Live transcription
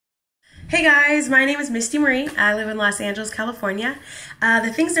Hey guys, my name is Misty Marie. I live in Los Angeles, California.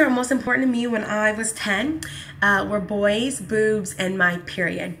 The things that were most important to me when I was 10 were boys, boobs, and my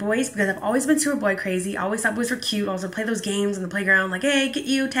period. Boys, because I've always been super boy crazy. I always thought boys were cute. I always would play those games in the playground like, hey, get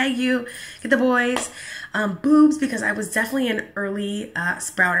you, tag you, get the boys. Boobs, because I was definitely an early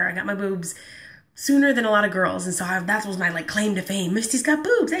sprouter. I got my boobs sooner than a lot of girls, and so that was my claim to fame. Misty's got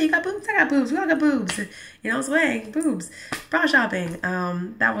boobs. Hey, you got boobs? I got boobs. We all got boobs. You know, it's way boobs. Bra shopping.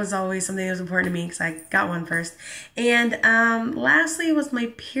 That was always something that was important to me because I got one first. And lastly was my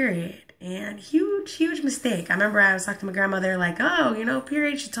period. And huge mistake. I remember I was talking to my grandmother like, oh, you know,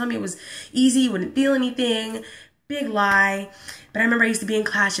 period. She told me it was easy, wouldn't feel anything. Big lie. But I remember I used to be in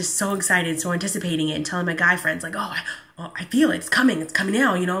class just so excited, so anticipating it, and telling my guy friends like, oh, I feel it. It's coming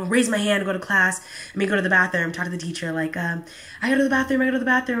now, you know, raise my hand, go to class, go to the bathroom, talk to the teacher, like, I go to the bathroom, go to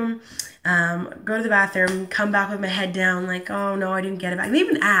the bathroom, come back with my head down, like, oh no, I didn't get it back. They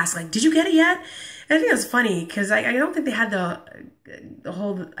even ask, like, did you get it yet? And I think it was funny, because I don't think they had the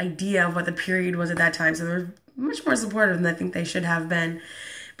whole idea of what the period was at that time, so they were much more supportive than I think they should have been.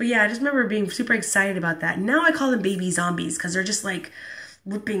 But yeah, I just remember being super excited about that. Now I call them baby zombies, because they're just like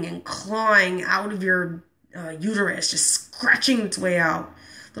ripping and clawing out of your uterus, just scratching its way out.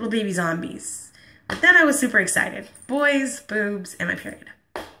 Little baby zombies. But then I was super excited. Boys, boobs, and my period.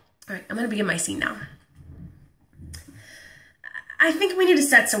 All right, I'm going to begin my scene now. I think we need to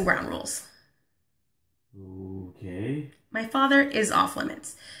set some ground rules. Okay. My father is off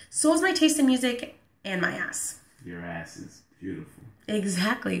limits. So is my taste in music and my ass. Your ass is beautiful.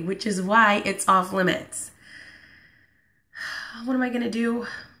 Exactly, which is why it's off limits. What am I going to do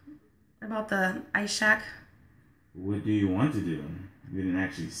about the ice shack? What do you want to do? You didn't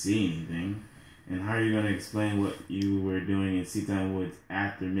actually see anything. And how are you going to explain what you were doing in Seatown Woods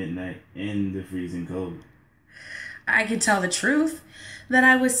after midnight in the freezing cold? I can tell the truth, that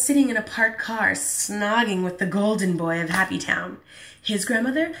I was sitting in a parked car snogging with the golden boy of Happy Town. His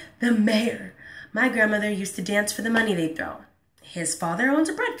grandmother, the mayor. My grandmother used to dance for the money they'd throw. His father owns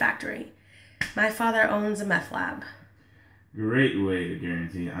a bread factory. My father owns a meth lab. Great way to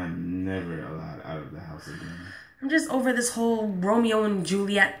guarantee I'm never allowed out of the house again. I'm just over this whole Romeo and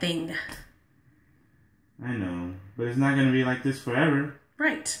Juliet thing. I know, but it's not going to be like this forever.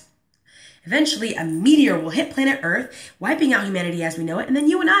 Right. Eventually, a meteor will hit planet Earth, wiping out humanity as we know it, and then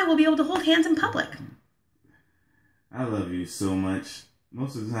you and I will be able to hold hands in public. I love you so much.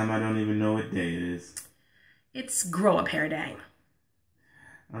 Most of the time, I don't even know what day it is. It's grow-up hair day.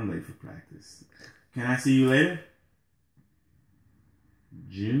 I'm late for practice. Can I see you later?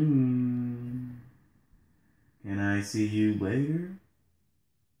 June. Can I see you later?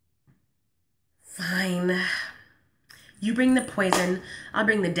 Fine. You bring the poison, I'll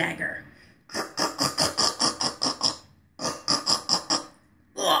bring the dagger.